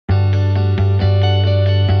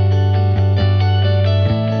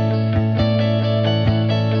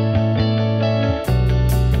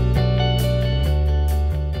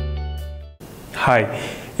Hi,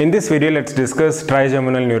 in this video let's discuss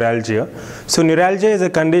trigeminal neuralgia. So neuralgia is a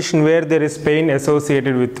condition where there is pain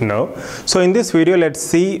associated with nerve. So in this video let's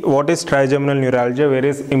see what is trigeminal neuralgia,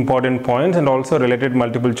 various important points and also related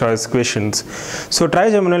multiple choice questions. So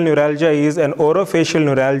trigeminal neuralgia is an orofacial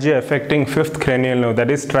neuralgia affecting fifth cranial nerve,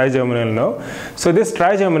 that is trigeminal nerve. So this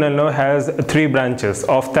trigeminal nerve has three branches: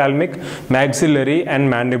 ophthalmic, maxillary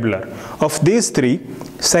and mandibular. Of these three,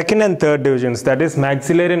 second and third divisions, that is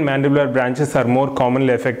maxillary and mandibular branches, are more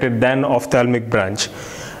commonly affected than ophthalmic branch.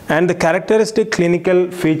 And the characteristic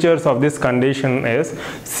clinical features of this condition is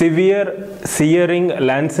severe searing,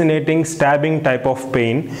 lancinating, stabbing type of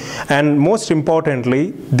pain, and most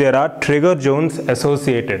importantly there are trigger zones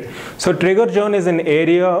associated. So trigger zone is an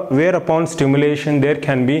area where upon stimulation there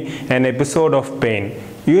can be an episode of pain.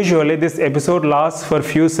 Usually this episode lasts for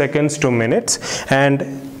few seconds to minutes, and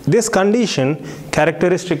this condition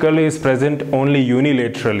characteristically is present only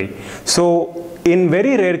unilaterally. So in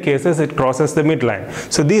very rare cases it crosses the midline.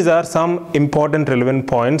 So these are some important relevant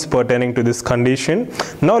points pertaining to this condition.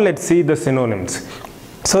 Now let's see the synonyms.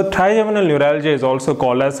 So trigeminal neuralgia is also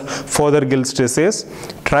called as Fothergill's disease,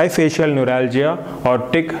 trifacial neuralgia, or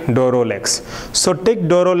tic-Dorollex. So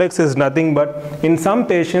tic-Dorollex is nothing but in some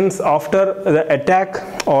patients after the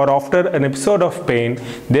attack or after an episode of pain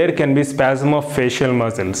there can be spasm of facial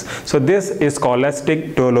muscles. So this is called as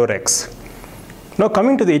tic-Dorollex. Now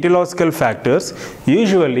coming to the etiological factors,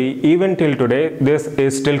 usually even till today this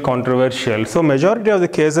is still controversial. So majority of the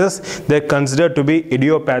cases they are considered to be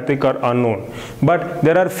idiopathic or unknown. But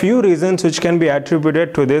there are few reasons which can be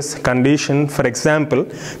attributed to this condition. For example,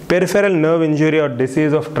 peripheral nerve injury or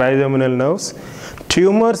disease of trigeminal nerves,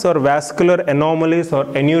 tumors or vascular anomalies or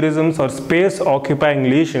aneurysms or space occupying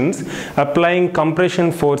lesions applying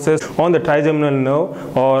compression forces on the trigeminal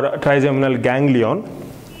nerve or trigeminal ganglion,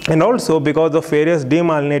 and also because of various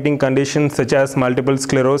demyelinating conditions such as multiple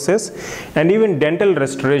sclerosis and even dental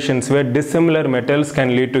restorations where dissimilar metals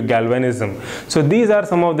can lead to galvanism. So these are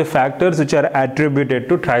some of the factors which are attributed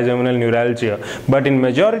to trigeminal neuralgia, but in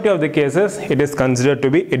majority of the cases it is considered to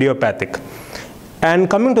be idiopathic. And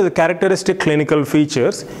coming to the characteristic clinical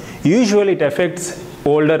features, usually it affects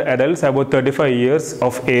older adults about 35 years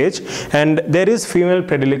of age, and there is female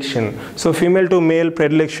predilection. So female to male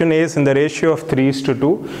predilection is in the ratio of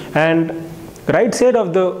 3:2, and right side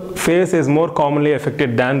of the face is more commonly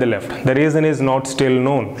affected than the left. The reason is not still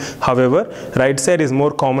known. However, right side is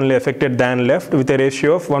more commonly affected than left with a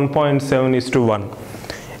ratio of 1.7:1.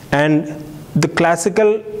 And the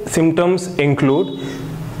classical symptoms include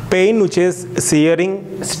pain which is searing,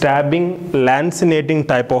 stabbing, lancinating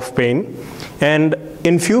type of pain, and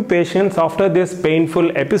in few patients after this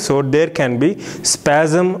painful episode there can be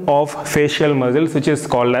spasm of facial muscles which is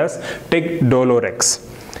called as tic-Dorollex.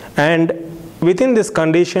 And within this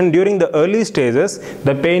condition, during the early stages,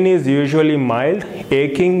 the pain is usually mild,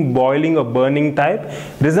 aching, boiling or burning type,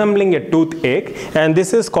 resembling a toothache, and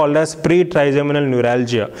this is called as pre-trigeminal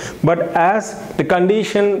neuralgia. But as the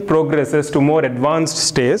condition progresses to more advanced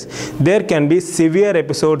stage, there can be severe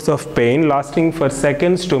episodes of pain lasting for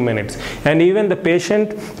seconds to minutes, and even the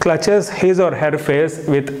patient clutches his or her face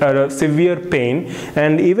with a severe pain,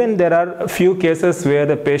 and even there are few cases where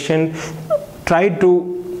the patient tried to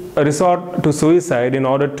resort to suicide in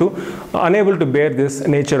order to unable to bear this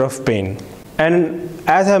nature of pain. And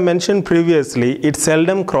as I mentioned previously, it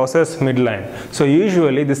seldom crosses midline. So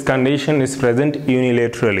usually this condition is present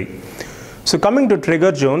unilaterally. So coming to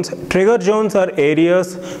trigger zones are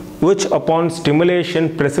areas which upon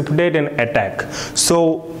stimulation precipitate an attack.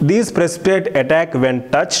 So these precipitate attack when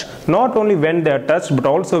touched, not only when they are touched but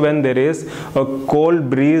also when there is a cold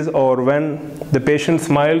breeze or when the patient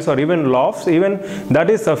smiles or even laughs, even that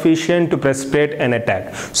is sufficient to precipitate an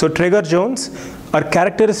attack. So trigger zones are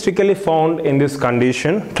characteristically found in this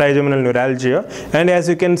condition, trigeminal neuralgia, and as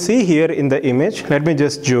you can see here in the image, let me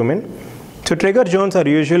just zoom in. So trigger zones are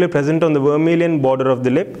usually present on the vermilion border of the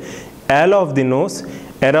lip, ala of the nose,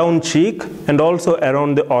 around cheek and also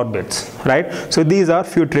around the orbits, right? So these are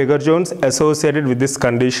few trigger zones associated with this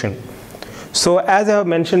condition. So as I have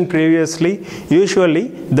mentioned previously, usually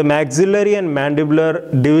the maxillary and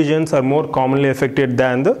mandibular divisions are more commonly affected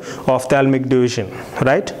than the ophthalmic division,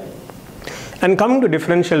 right? And coming to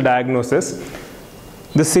differential diagnosis,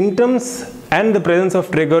 the symptoms and the presence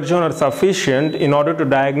of trigger zone are sufficient in order to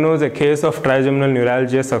diagnose a case of trigeminal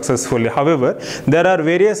neuralgia successfully. However, there are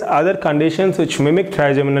various other conditions which mimic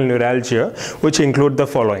trigeminal neuralgia, which include the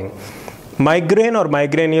following. Migraine or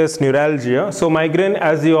migraneous neuralgia. So migraine,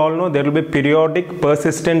 as you all know, there will be periodic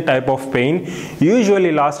persistent type of pain,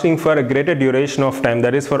 usually lasting for a greater duration of time,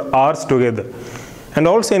 that is for hours together. And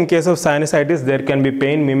also in case of sinusitis, there can be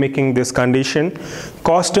pain mimicking this condition.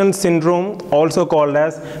 Coston syndrome, also called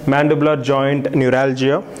as mandibular joint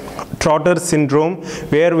neuralgia. Trotter syndrome,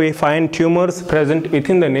 where we find tumors present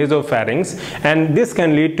within the nasopharynx, and this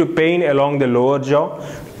can lead to pain along the lower jaw,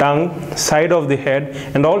 tongue, side of the head,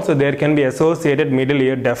 and also there can be associated middle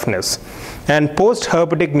ear deafness. And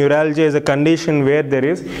post-herpetic neuralgia is a condition where there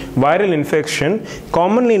is viral infection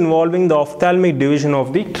commonly involving the ophthalmic division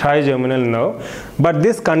of the trigeminal nerve, but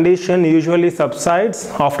this condition usually subsides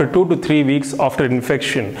after 2 to 3 weeks after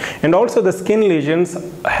infection. And also the skin lesions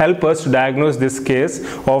help us to diagnose this case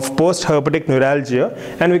of post-herpetic neuralgia,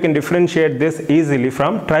 and we can differentiate this easily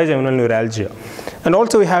from trigeminal neuralgia. And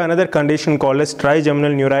also we have another condition called as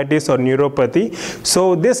trigeminal neuritis or neuropathy.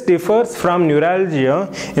 So this differs from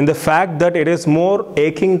neuralgia in the fact that it is more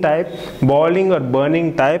aching type, boiling or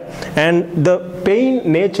burning type, and the pain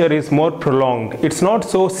nature is more prolonged. It's not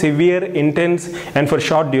so severe, intense and for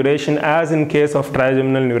short duration as in case of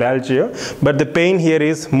trigeminal neuralgia, but the pain here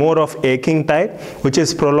is more of aching type, which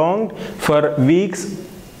is prolonged for weeks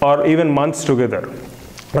or even months together.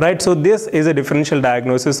 Right, so this is a differential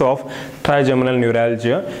diagnosis of trigeminal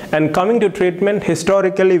neuralgia. And coming to treatment,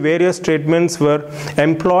 historically various treatments were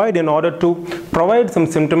employed in order to provide some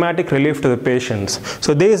symptomatic relief to the patients.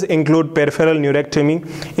 So these include peripheral neurectomy,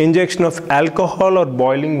 injection of alcohol or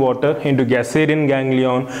boiling water into Gasserian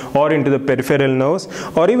ganglion or into the peripheral nerves,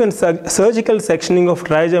 or even surgical sectioning of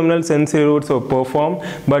trigeminal sensory roots were performed,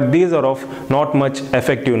 but these are of not much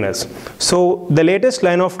effectiveness. So the latest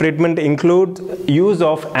line of treatment includes use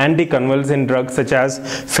of anticonvulsant drugs such as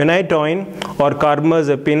phenytoin or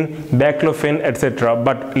carbamazepine, baclofen, etc.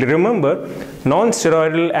 But remember,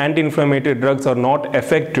 non-steroidal anti-inflammatory drugs are not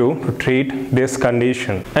effective to treat this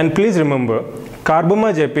condition. And please remember,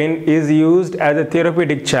 carbamazepine is used as a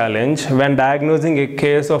therapeutic challenge when diagnosing a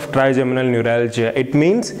case of trigeminal neuralgia. It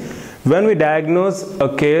means when we diagnose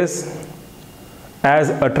a case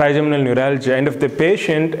as a trigeminal neuralgia, and if the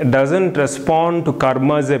patient doesn't respond to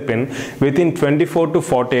carbamazepine within 24 to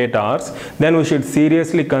 48 hours, then we should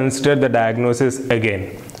seriously consider the diagnosis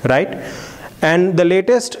again, right? And the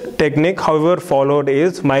latest technique, however, followed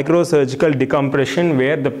is microsurgical decompression,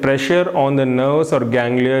 where the pressure on the nerves or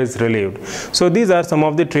ganglia is relieved. So these are some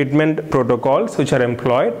of the treatment protocols which are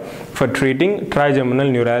employed for treating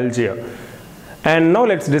trigeminal neuralgia. And now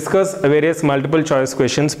let's discuss various multiple choice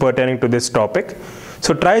questions pertaining to this topic.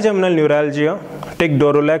 So trigeminal neuralgia, tic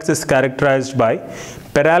douloureux, is characterized by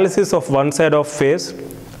paralysis of one side of face,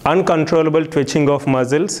 uncontrollable twitching of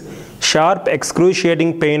muscles, sharp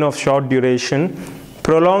excruciating pain of short duration,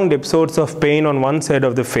 prolonged episodes of pain on one side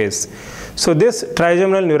of the face. So this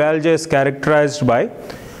trigeminal neuralgia is characterized by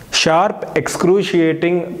sharp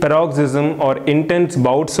excruciating paroxysm or intense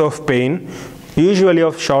bouts of pain, usually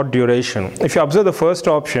of short duration. If you observe the first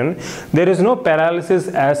option, there is no paralysis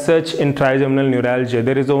as such in trigeminal neuralgia.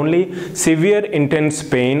 There is only severe intense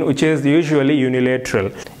pain, which is usually unilateral.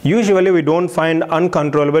 Usually we don't find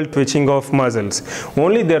uncontrollable twitching of muscles.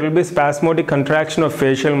 Only there will be spasmodic contraction of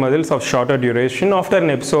facial muscles of shorter duration after an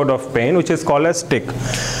episode of pain, which is called as tic.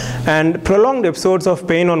 And prolonged episodes of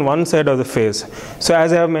pain on one side of the face. So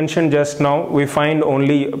as I have mentioned just now, we find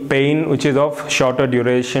only pain which is of shorter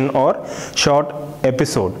duration or short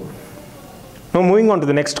episode. Now moving on to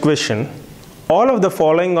the next question. All of the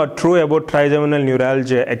following are true about trigeminal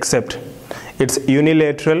neuralgia except its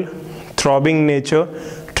unilateral, throbbing nature,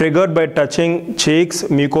 triggered by touching cheeks,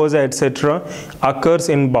 mucosa, etc., occurs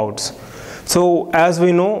in bouts. So as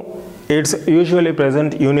we know, it's usually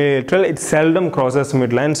present unilateral, it seldom crosses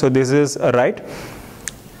midline, so this is right.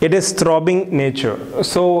 It is throbbing nature.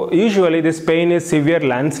 So usually this pain is severe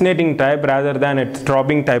lancinating type rather than a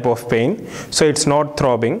throbbing type of pain, so it's not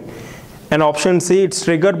throbbing. And option C, it's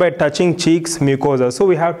triggered by touching cheeks, mucosa. So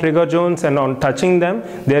we have trigger zones, and on touching them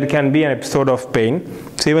there can be an episode of pain.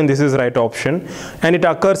 So even this is right option, and it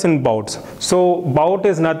occurs in bouts. So bout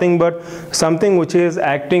is nothing but something which is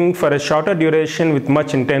acting for a shorter duration with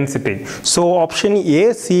much intensity. So option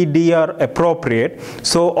A, C, D are appropriate.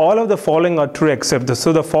 So all of the following are true except this.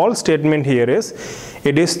 So the false statement here is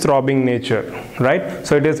it is throbbing nature, right?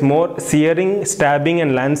 So it is more searing, stabbing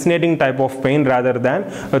and lancinating type of pain rather than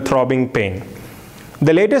a throbbing pain.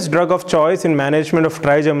 The latest drug of choice in management of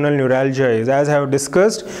trigeminal neuralgia is, as I have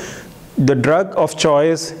discussed, the drug of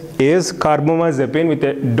choice is carbamazepine with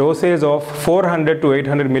a dosage of 400 to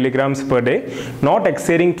 800 milligrams per day, not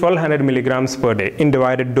exceeding 1200 milligrams per day in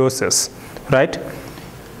divided doses, right?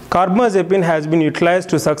 Carbamazepine has been utilized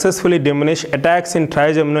to successfully diminish attacks in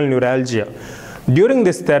trigeminal neuralgia. During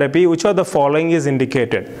this therapy, which of the following is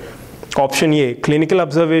indicated? Option A, clinical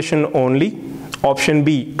observation only. Option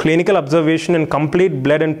B, clinical observation and complete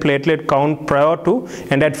blood and platelet count prior to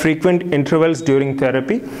and at frequent intervals during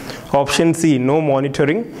therapy. Option C, no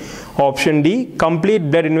monitoring. Option D, complete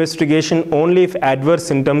blood investigation only if adverse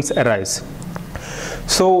symptoms arise.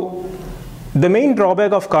 So the main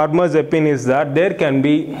drawback of carbamazepine is that there can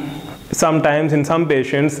be sometimes in some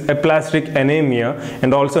patients aplastic anemia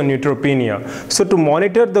and also neutropenia. So to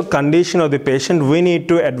monitor the condition of the patient, we need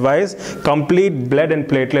to advise complete blood and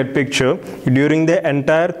platelet picture during the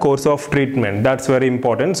entire course of treatment. That's very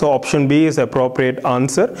important. So option B is appropriate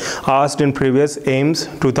answer, asked in previous AIMS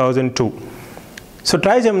 2002. So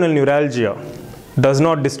trigeminal neuralgia does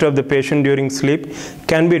not disturb the patient during sleep,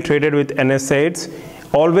 can be treated with NSAIDs,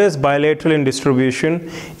 always bilateral in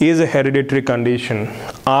distribution, is a hereditary condition,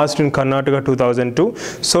 asked in Karnataka 2002.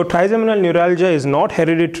 So trigeminal neuralgia is not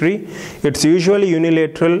hereditary, it's usually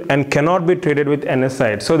unilateral and cannot be treated with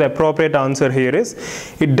NSAID. So the appropriate answer here is,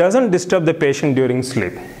 it doesn't disturb the patient during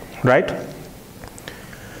sleep, right?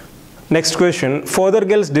 Next question,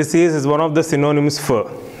 Fothergill's disease is one of the synonyms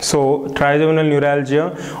for. So trigeminal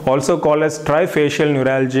neuralgia, also called as trifacial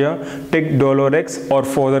neuralgia, tic doulorex or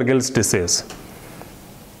Fothergill's disease.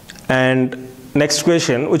 And next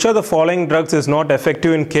question, which of the following drugs is not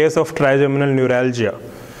effective in case of trigeminal neuralgia?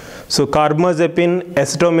 So carbamazepine,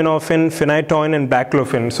 acetaminophen, phenytoin and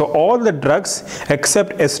baclofen. So all the drugs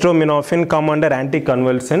except acetaminophen come under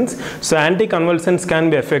anticonvulsants. So anticonvulsants can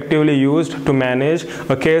be effectively used to manage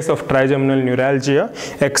a case of trigeminal neuralgia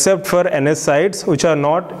except for NSAIDs, which are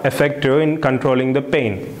not effective in controlling the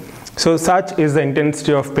pain. So such is the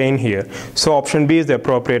intensity of pain here. So option B is the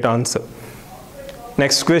appropriate answer.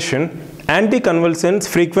 Next question, anticonvulsants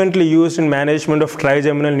frequently used in management of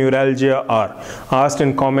trigeminal neuralgia are, asked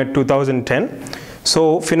in COMET 2010.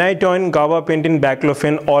 So phenytoin, gabapentin,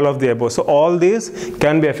 baclofen, all of the above. So all these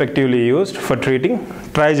can be effectively used for treating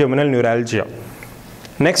trigeminal neuralgia.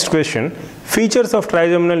 Next question, features of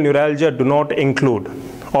trigeminal neuralgia do not include.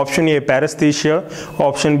 Option A, paresthesia.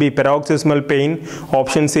 Option B, paroxysmal pain.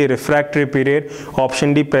 Option C, refractory period.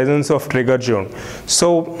 Option D, presence of trigger zone.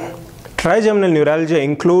 So trigeminal neuralgia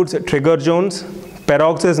includes trigger zones,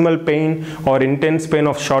 paroxysmal pain or intense pain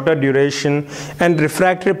of shorter duration, and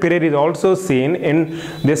refractory period is also seen in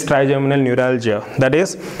this trigeminal neuralgia. That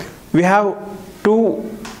is, we have two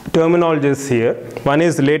terminologies here. One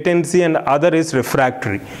is latency and other is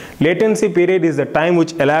refractory. Latency period is the time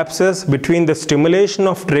which elapses between the stimulation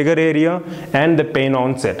of trigger area and the pain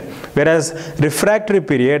onset, whereas refractory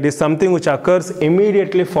period is something which occurs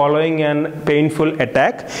immediately following an painful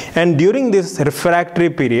attack, and during this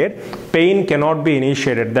refractory period pain cannot be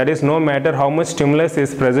initiated. That is, no matter how much stimulus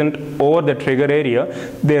is present over the trigger area,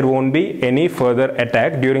 there won't be any further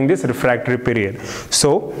attack during this refractory period.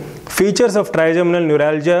 So features of trigeminal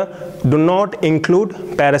neuralgia do not include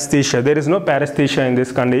paresthesia. There is no paresthesia in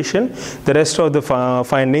this condition. The rest of the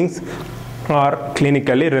findings are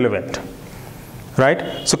clinically relevant.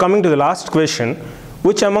 Right? So coming to the last question,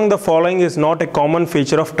 which among the following is not a common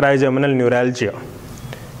feature of trigeminal neuralgia?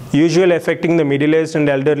 Usually affecting the middle-aged and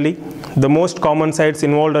elderly. The most common sites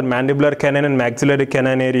involved are mandibular canine and maxillary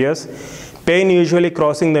canine areas. Pain usually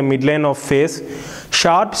crossing the midline of face.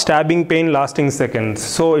 Sharp stabbing pain lasting seconds.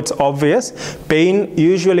 So it's obvious, pain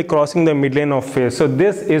usually crossing the midline of face. So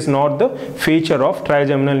this is not the feature of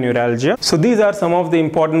trigeminal neuralgia. So these are some of the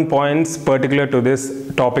important points particular to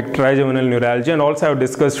this topic, trigeminal neuralgia, and also I've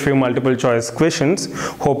discussed few multiple choice questions.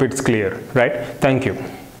 Hope it's clear, right? Thank you.